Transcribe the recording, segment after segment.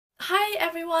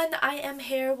everyone, I am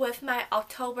here with my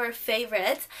October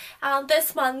favorites.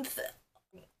 This month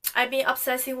I've been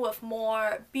obsessing with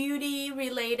more beauty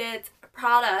related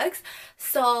products,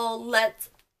 so let's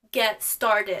get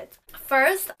started.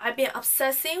 First, I've been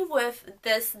obsessing with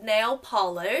this nail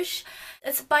polish.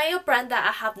 It's by a brand that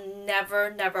I have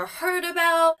never heard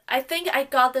about. I think I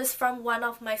got this from one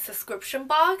of my subscription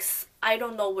box. I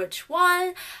don't know which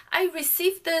one. I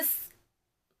received this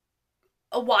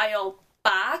a while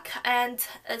back and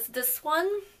it's this one.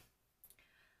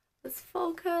 Let's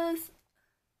focus.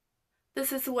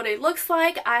 This is what it looks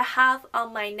like. I have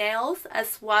on my nails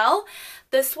as well.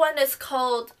 This one is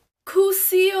called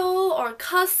Cusio or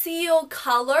Casio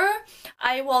color.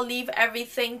 I will leave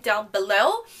everything down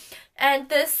below. And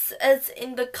this is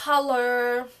in the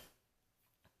color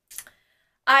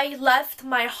I Left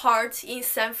My Heart in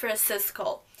San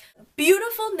Francisco.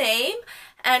 Beautiful name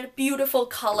and beautiful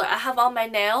color. I have on my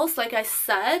nails, like I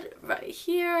said, right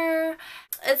here.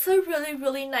 It's a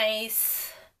really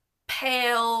nice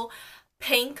pale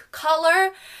pink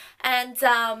color, and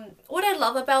what I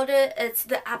love about it is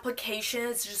the application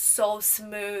is just so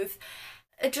smooth.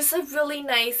 It's just a really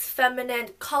nice feminine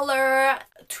color,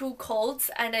 2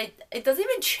 coats, and it doesn't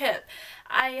even chip.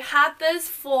 I had this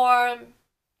for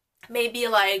maybe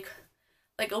like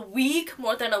a week,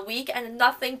 more than a week, and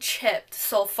nothing chipped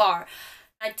so far.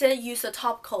 I did use a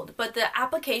top coat, but the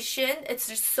application, it's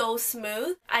just so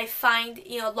smooth. I find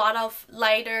in a lot of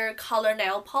lighter color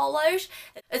nail polish,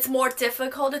 it's more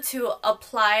difficult to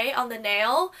apply on the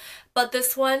nail, but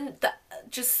this one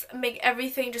just make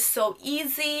everything just so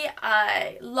easy.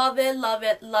 I love it.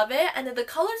 And then the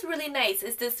color is really nice.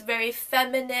 It's this very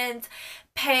feminine,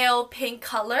 pale pink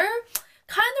color.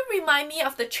 Kind of remind me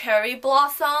of the cherry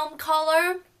blossom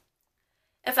color,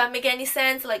 if that make any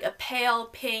sense, like a pale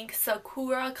pink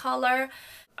sakura color.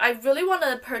 I really want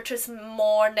to purchase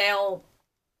more nail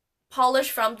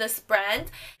polish from this brand.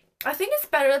 I think it's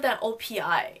better than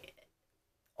OPI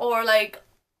or like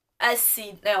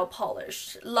SC nail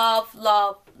polish. Love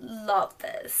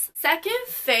this. Second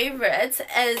favorite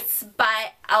is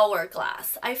by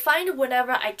Hourglass. I find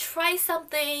whenever I try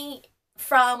something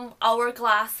from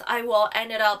Hourglass, I will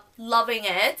end up loving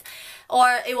it,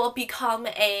 or it will become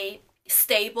a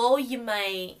staple in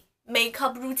my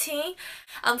makeup routine.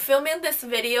 I'm filming this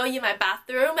video in my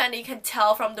bathroom and you can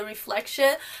tell from the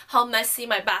reflection how messy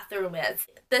my bathroom is.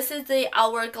 This is the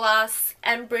Hourglass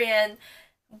Embryon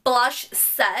blush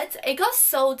set. It got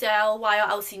sold out while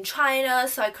I was in China,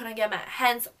 so I couldn't get my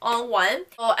hands on one.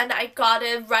 Oh, and I got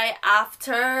it right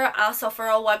after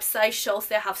Sephora website shows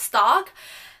they have stock.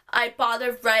 I bought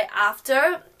it right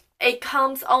after. It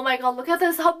comes, oh my god, look at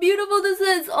this, how beautiful this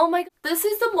is. Oh my god, this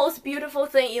is the most beautiful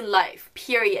thing in life,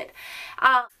 period.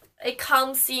 It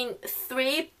comes in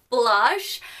 3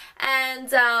 blush,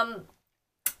 and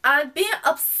I've been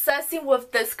obsessing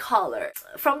with this color.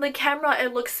 From the camera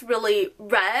it looks really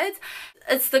red.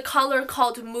 It's the color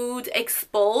called Mood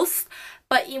Exposed,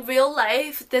 but in real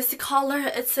life this color,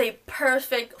 it's a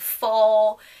perfect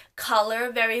fall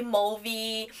color, very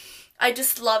mauvey. I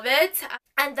just love it.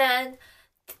 And then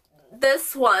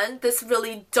this one, this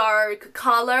really dark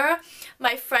color,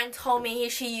 my friend told me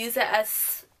she used it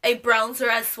as a bronzer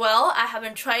as well. I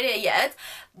haven't tried it yet,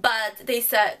 but they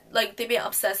said like they've been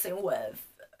obsessing with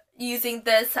using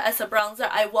this as a bronzer.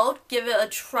 I will give it a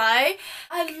try.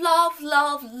 I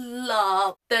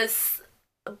love this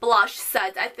blush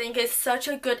set. I think it's such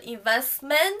a good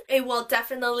investment. It will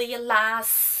definitely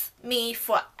last me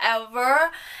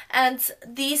forever, and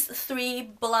these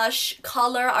 3 blush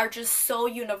color are just so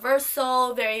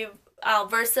universal, very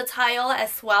versatile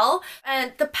as well,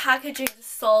 and the packaging is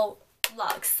so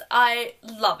luxe. I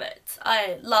love it.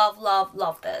 I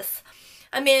love this.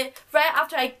 I mean, right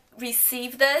after I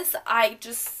received this, I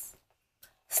just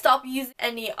stopped using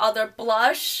any other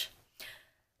blush.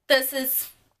 This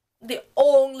is the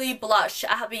only blush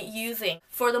I have been using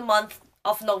for the month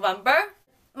of November.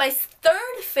 My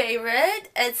third favorite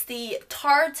is the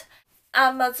Tarte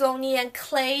Amazonian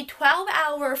Clay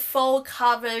 12-Hour Full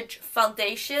Coverage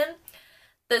Foundation.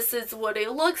 This is what it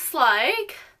looks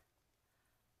like.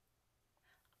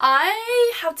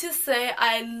 I have to say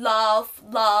I love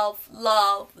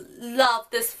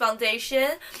this foundation.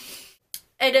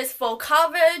 It is full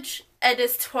coverage, it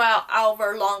is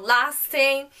 12-hour long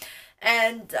lasting,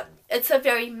 and it's a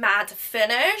very matte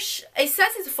finish. It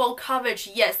says it's full coverage,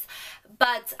 yes,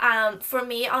 but for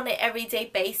me, on an everyday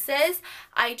basis,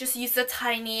 I just use a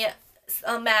tiny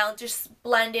amount, just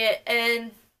blend it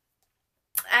in,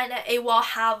 and it will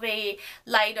have a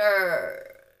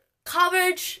lighter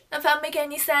coverage, if that makes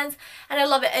any sense. And I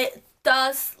love it. It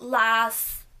does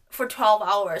last for 12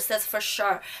 hours, that's for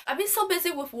sure. I've been so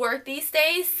busy with work these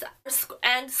days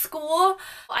and school.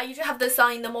 I usually have this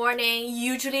on in the morning.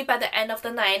 Usually by the end of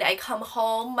the night I come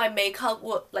home, my makeup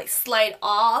would like slide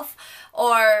off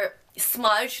or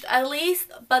smudged at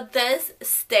least, but this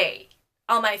stayed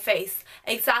on my face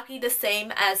exactly the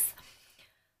same as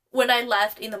when I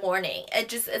left in the morning. It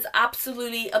just is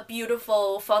absolutely a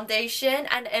beautiful foundation,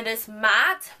 and it is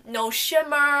matte, no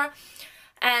shimmer,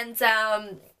 and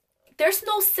there's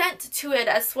no scent to it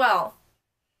as well.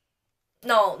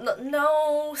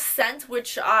 No scent,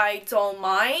 which I don't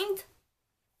mind.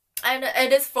 And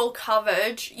it is full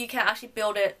coverage. You can actually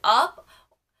build it up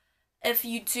if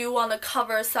you do want to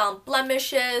cover some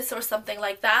blemishes or something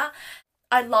like that.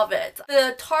 I love it.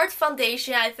 The Tarte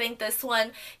foundation, I think this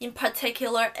one in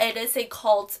particular, it is a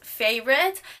cult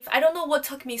favorite. I don't know what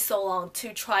took me so long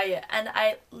to try it, and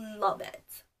I love it.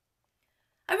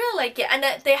 I really like it, and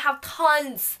they have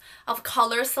tons of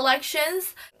color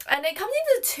selections, and it comes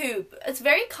in the tube. It's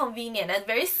very convenient and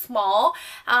very small.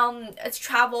 It's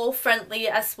travel friendly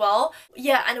as well.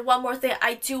 Yeah, and one more thing,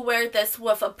 I do wear this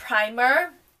with a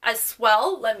primer as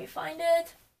well. Let me find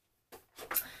it.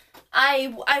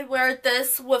 I wear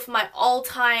this with my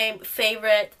all-time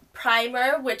favorite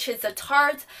primer, which is a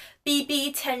Tarte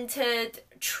BB Tinted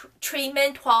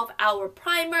Treatment 12-Hour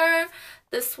Primer.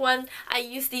 This one, I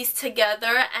use these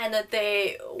together and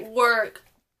they work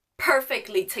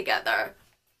perfectly together.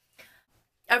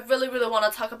 I really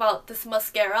want to talk about this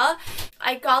mascara.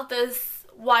 I got this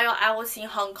while I was in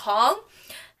Hong Kong,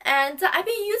 and I've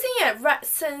been using it right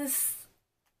since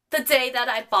the day that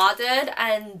I bought it,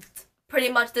 and pretty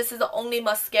much this is the only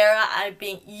mascara I've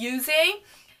been using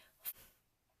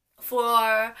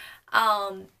for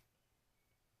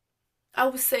I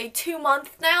would say 2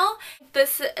 months now.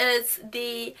 This is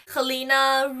the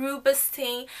Helena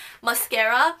Rubinstein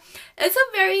mascara. It's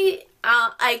a very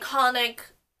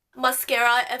iconic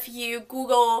mascara. If you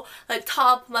Google like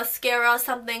top mascara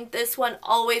something, this one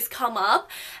always come up,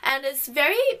 and it's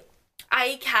very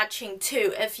eye-catching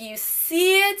too. If you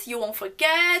see it, you won't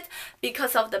forget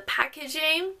because of the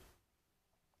packaging.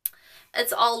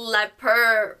 It's all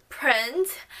leopard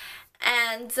print,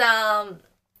 and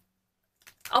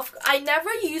I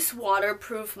never use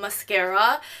waterproof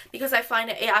mascara because I find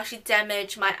it actually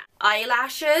damages my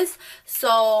eyelashes.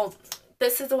 So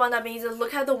this is the one that means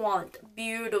look at the wand.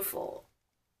 Beautiful.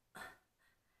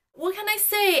 What can I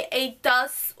say? It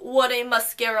does what a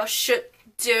mascara should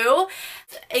do.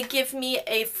 It gives me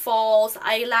a false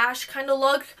eyelash kind of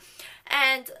look,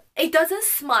 and it doesn't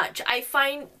smudge. I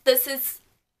find this is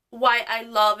why I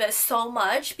love it so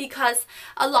much, because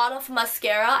a lot of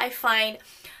mascara I find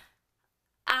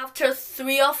after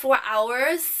 3 or 4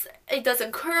 hours it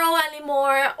doesn't curl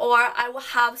anymore, or I will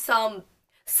have some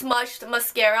smudged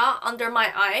mascara under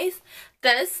my eyes.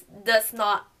 This does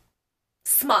not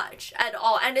smudge at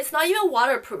all, and it's not even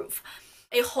waterproof.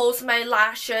 It holds my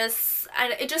lashes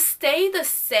and it just stays the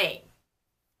same.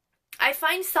 I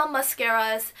find some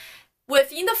mascaras,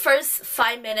 within the first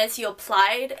 5 minutes you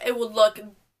applied, it will look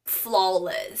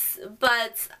flawless,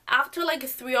 but after like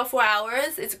 3 or 4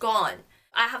 hours it's gone.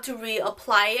 I have to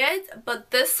reapply it,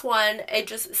 but this one, it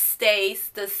just stays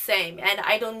the same, and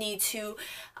I don't need to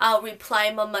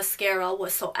reapply my mascara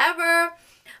whatsoever.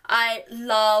 I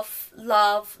love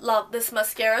this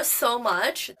mascara so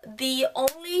much. The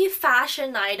only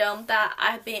fashion item that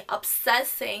I've been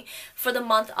obsessing for the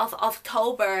month of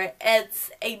October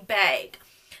is a bag.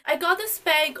 I got this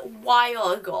bag a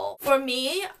while ago. For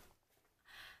me,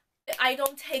 I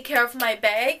don't take care of my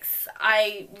bags.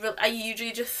 I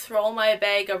usually just throw my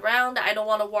bag around. I don't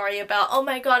want to worry about, oh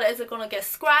my god, is it gonna get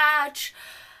scratched?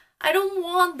 I don't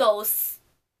want those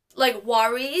like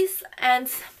worries. And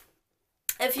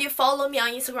if you follow me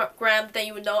on Instagram, then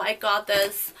you would know I got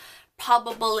this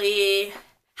probably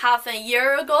half a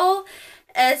year ago.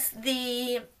 It's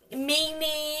the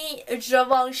mini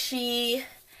Givenchy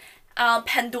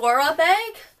Pandora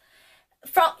bag.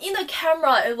 From in the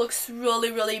camera it looks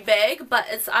really big, but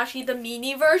it's actually the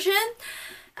mini version.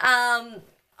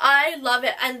 I love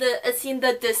it, and it's in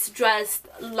the distressed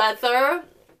leather,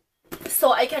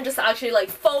 so I can just actually like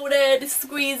fold it,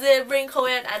 squeeze it, wrinkle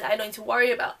it, and I don't need to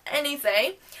worry about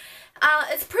anything.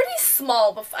 It's pretty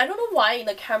small, but I don't know why in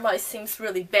the camera it seems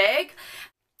really big.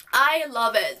 I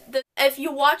love it. If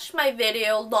you watch my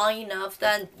video long enough,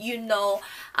 then you know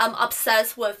I'm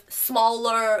obsessed with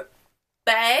smaller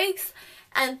bags,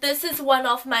 and this is one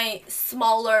of my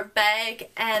smaller bag,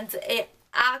 and it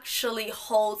actually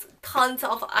holds tons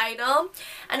of items,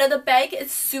 and the bag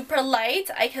is super light.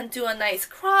 I can do a nice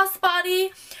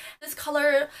crossbody. This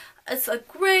color It's a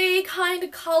gray kind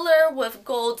of color with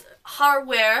gold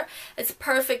hardware. It's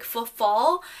perfect for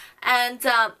fall, and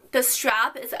the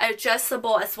strap is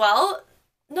adjustable as well.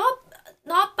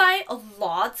 Not by a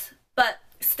lot, but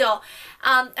still.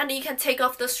 And you can take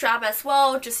off the strap as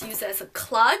well. Just use it as a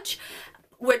clutch,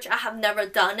 which I have never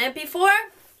done it before.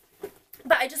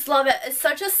 But I just love it. It's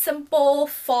such a simple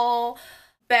fall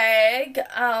bag.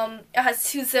 It has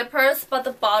 2 zippers, but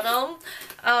the bottom,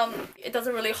 it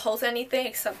doesn't really hold anything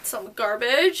except some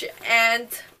garbage. And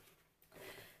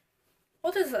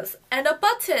what is this? And a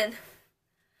button.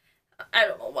 I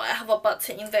don't know why I have a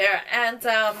button in there. And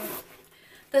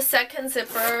the second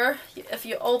zipper, if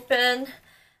you open,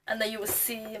 and then you will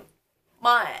see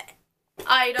my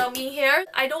item in here.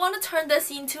 I don't want to turn this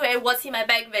into a what's in my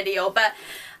bag video, but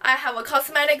I have a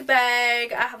cosmetic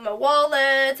bag, I have my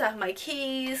wallet, I have my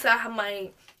keys, I have my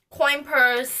coin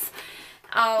purse,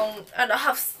 and I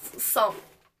have some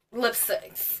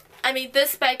lipsticks. I mean,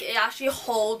 this bag, it actually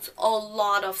holds a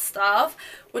lot of stuff,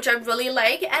 which I really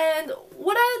like. And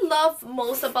what I love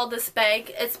most about this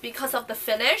bag is because of the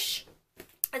finish.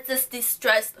 It's this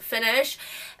distressed finish.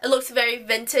 It looks very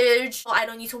vintage. I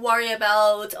don't need to worry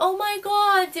about, oh my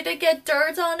god, did I get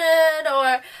dirt on it?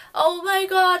 Or, oh my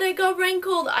god, it got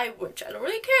wrinkled. Which I don't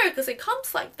really care because it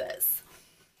comes like this.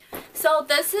 So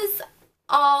this is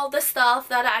all the stuff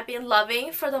that I've been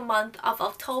loving for the month of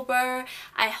October.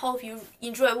 I hope you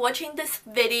enjoy watching this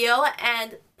video,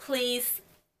 and please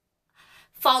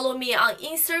follow me on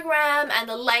Instagram and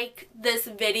like this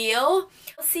video.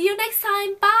 See you next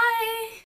time. Bye!